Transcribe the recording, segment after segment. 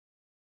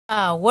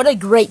Wow, what a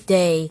great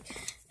day.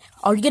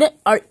 Are you gonna,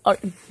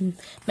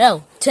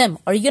 Mel, Tim,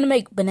 are you gonna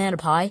make banana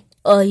pie?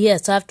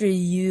 Yes, after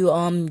you,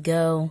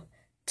 go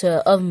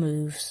to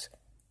Ovmove's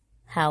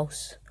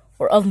house,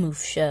 or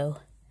Ovmove show.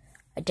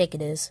 I think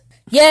it is.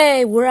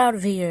 Yay, we're out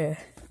of here.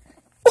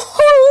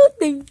 Oh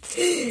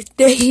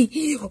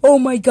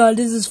my god,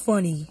 this is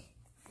funny.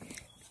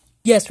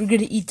 Yes, we're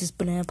gonna eat this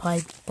banana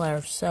pie by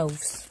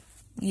ourselves.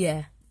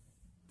 Yeah.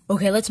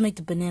 Okay, let's make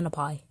the banana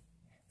pie.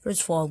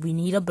 First of all, we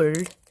need a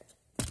bird.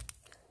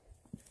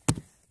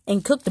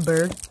 And cook the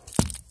bird.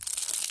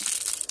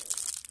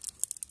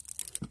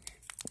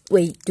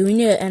 Wait, do we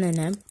need an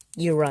M&M?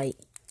 You're right.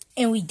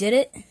 And we did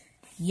it.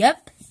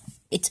 Yep.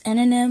 It's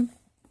M&M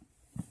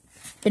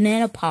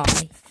banana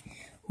pie.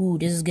 Ooh,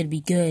 this is gonna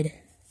be good.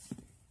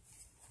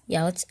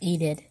 Yeah, let's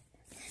eat it.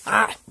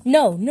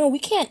 No, we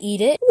can't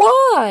eat it.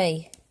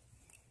 Why?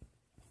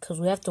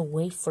 Because we have to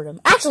wait for them.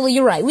 Actually,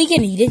 you're right. We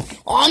can eat it.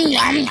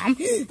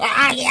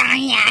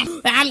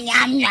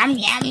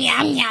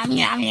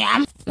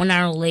 1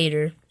 hour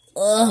later.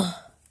 Ugh.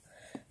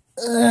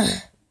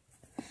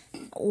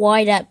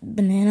 Why that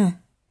banana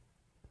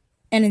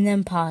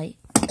M&M pie?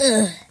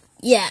 Ugh.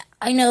 Yeah,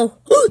 I know.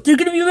 They're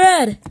gonna be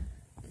mad.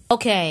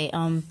 Okay,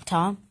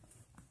 Tom.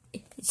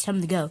 It's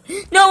time to go.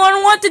 No, I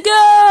don't want to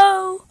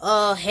go!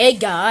 Hey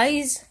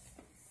guys.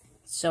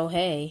 So,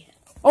 hey.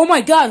 Oh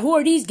my god, who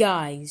are these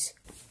guys?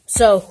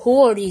 So,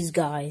 who are these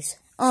guys?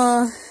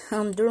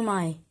 They're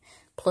my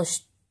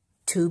plush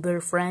tuber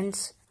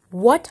friends.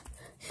 What?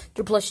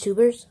 They're plush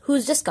tubers?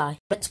 Who's this guy?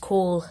 That's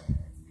cool.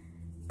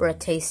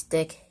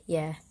 Bretastic,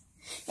 yeah.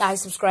 I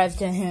subscribe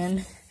to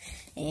him,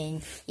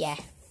 and yeah.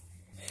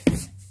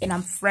 And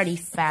I'm Freddy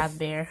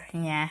Fazbear,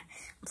 yeah.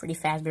 I'm Freddy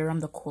Fazbear, I'm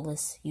the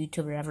coolest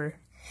YouTuber ever.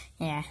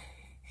 Yeah,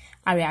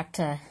 I react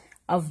to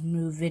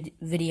Ovmove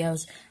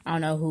videos. I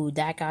don't know who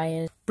that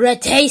guy is.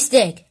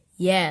 Bretastic!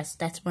 Yes,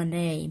 that's my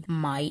name.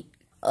 Might.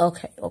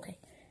 Okay.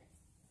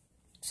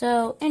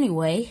 So,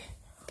 anyway,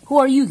 who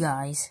are you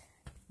guys?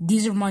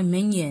 These are my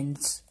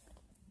minions.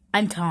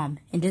 I'm Tom,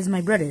 and this is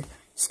my brother,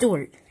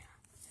 Stuart.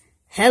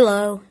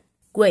 Hello.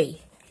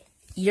 Wait,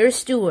 you're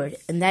Stuart,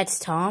 and that's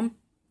Tom?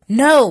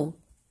 No!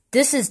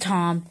 This is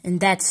Tom, and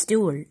that's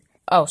Stuart.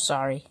 Oh,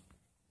 sorry.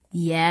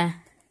 Yeah.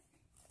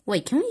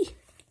 Wait,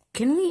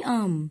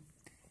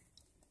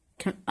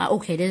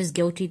 okay, this is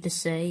guilty to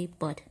say,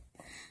 but,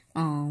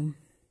 do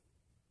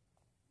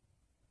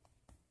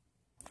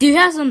you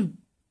have some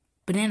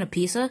banana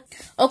pizza?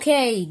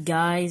 Okay,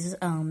 guys,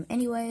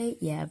 anyway,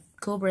 yeah,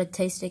 Cobra,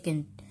 Tastic,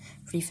 and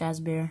Freddy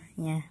Fazbear,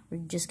 yeah, we're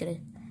just gonna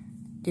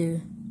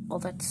do all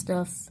that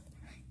stuff.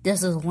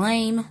 This is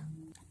lame.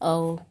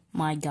 Oh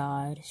my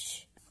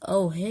gosh.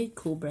 Oh, hey,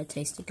 Cobra,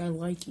 Tastic, I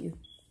like you.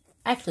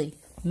 Actually,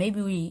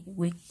 maybe we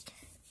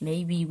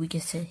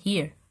can sit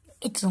here.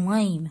 It's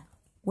lame.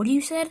 What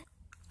you said?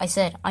 I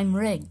said, I'm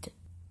rigged.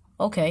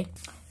 Okay.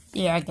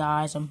 Yeah,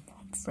 guys, I'm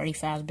Freddy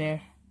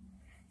Fazbear.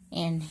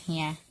 And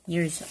yeah,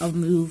 here's a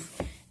move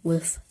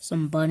with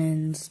some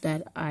buttons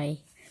that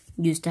I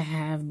used to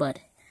have, but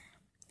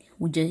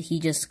he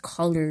just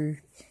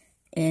colored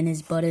in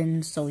his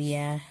buttons, so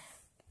yeah.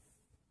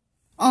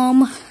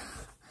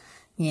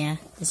 Yeah,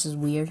 this is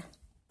weird.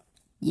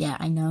 Yeah,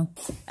 I know.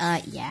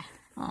 Yeah.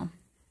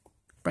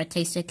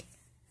 Bretastic.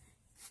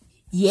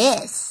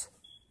 Yes!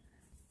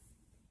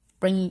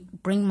 Bring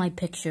my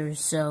pictures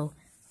so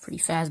Freddy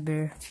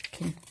Fazbear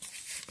can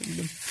bring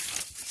them.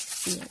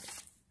 See it.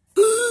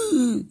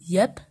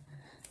 Yep.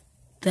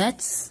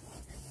 That's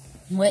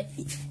what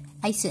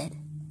I said.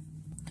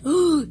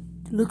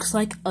 Looks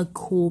like a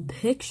cool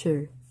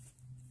picture.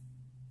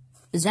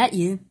 Is that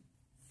you?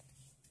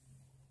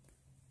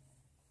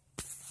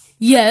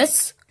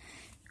 Yes.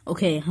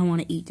 Okay, I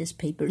want to eat this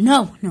paper.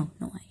 No, I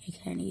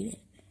can't eat it.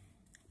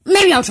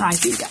 Maybe I'll try.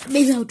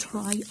 Maybe I'll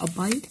try a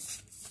bite.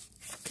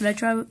 Can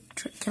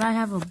I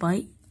have a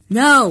bite?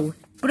 No,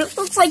 but it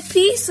looks like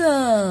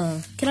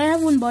pizza. Can I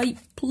have one bite,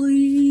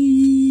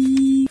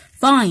 please?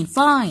 Fine.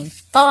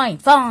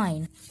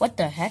 What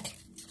the heck?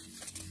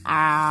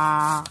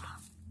 That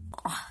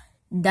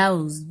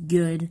was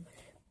good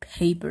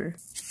paper.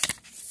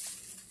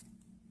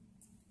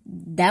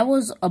 That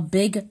was a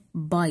big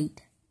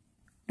bite.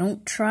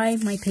 Don't try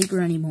my paper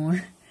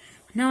anymore.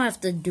 Now I have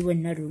to do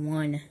another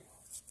one.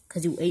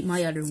 Because you ate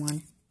my other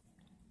one.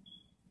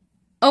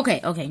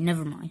 Okay,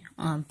 never mind.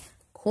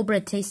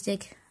 Cobra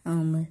Tastic.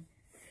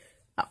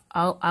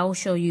 I'll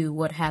show you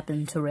what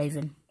happened to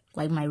Raven.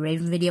 Like my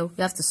Raven video.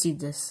 You have to see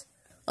this.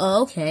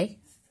 Oh, okay.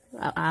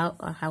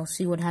 I'll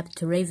see what happened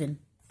to Raven.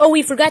 Oh,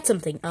 we forgot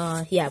something.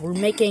 Yeah, we're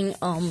making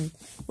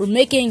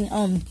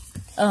banana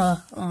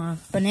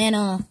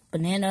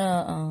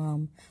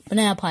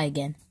pie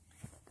again.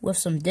 With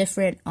some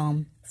different,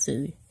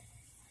 food.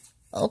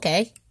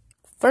 Okay.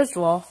 First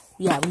of all,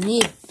 yeah, we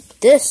need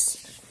this.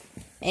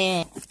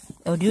 And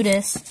I'll do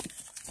this.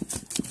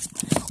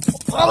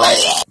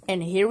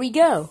 And here we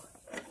go.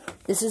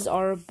 This is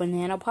our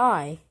banana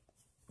pie.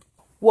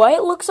 Why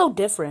it looks so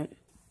different?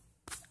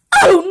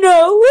 Oh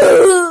no!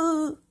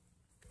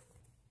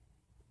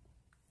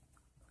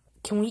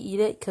 can we eat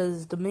it?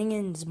 Because the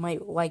minions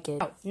might like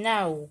it.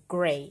 Now,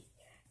 great.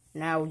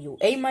 Now you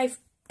ate my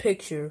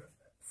picture,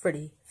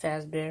 Freddy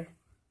Fazbear.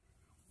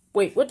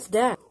 Wait, what's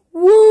that?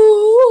 Wow,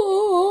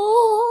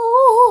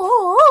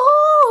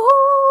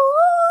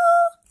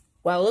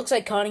 it looks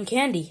like cotton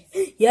candy.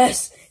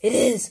 Yes, it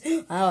is.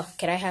 Oh,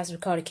 can I have some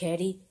cotton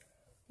candy?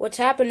 What's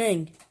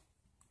happening?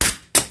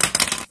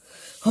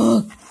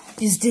 Oh,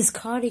 is this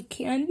cotton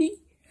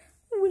candy?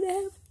 I would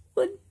have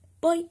one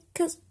bite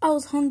because I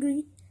was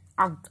hungry.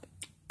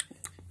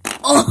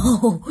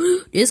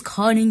 Oh, this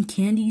cotton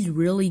candy's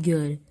really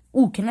good.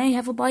 Ooh, can I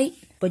have a bite?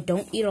 But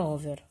don't eat all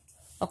of it.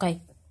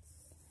 Okay.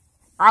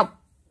 Ow.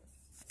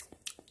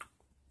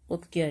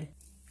 Looks good.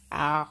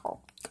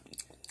 Ow.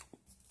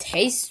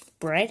 Taste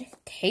bread,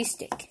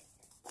 taste it.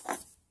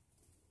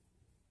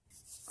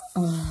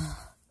 It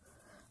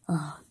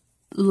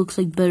looks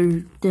like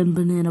better than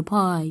banana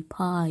pie.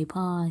 Pie.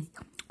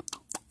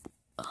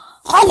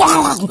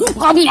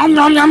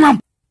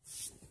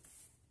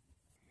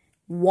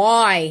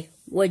 Why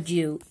would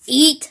you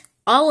eat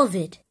all of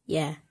it?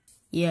 Yeah.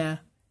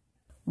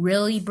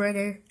 Really,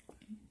 brother?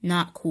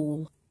 Not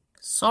cool.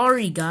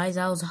 Sorry, guys,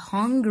 I was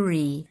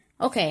hungry.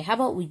 Okay, how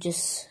about we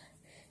just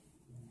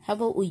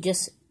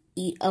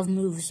eat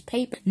Ovmove's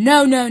paper?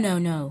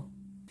 No.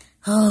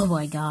 Oh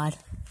my god.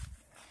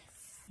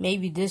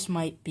 Maybe this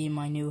might be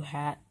my new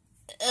hat.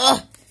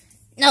 Ugh.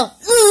 No.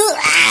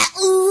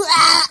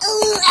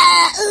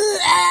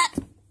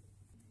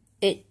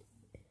 It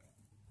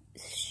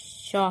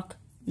shocked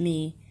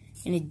me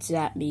and it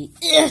zapped me.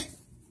 Ugh.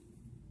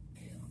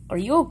 Are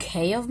you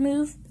okay,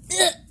 Ovmove?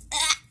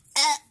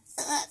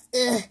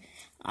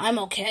 I'm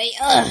okay.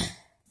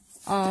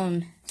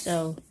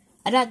 So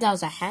I thought that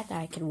was a hat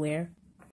that I could wear.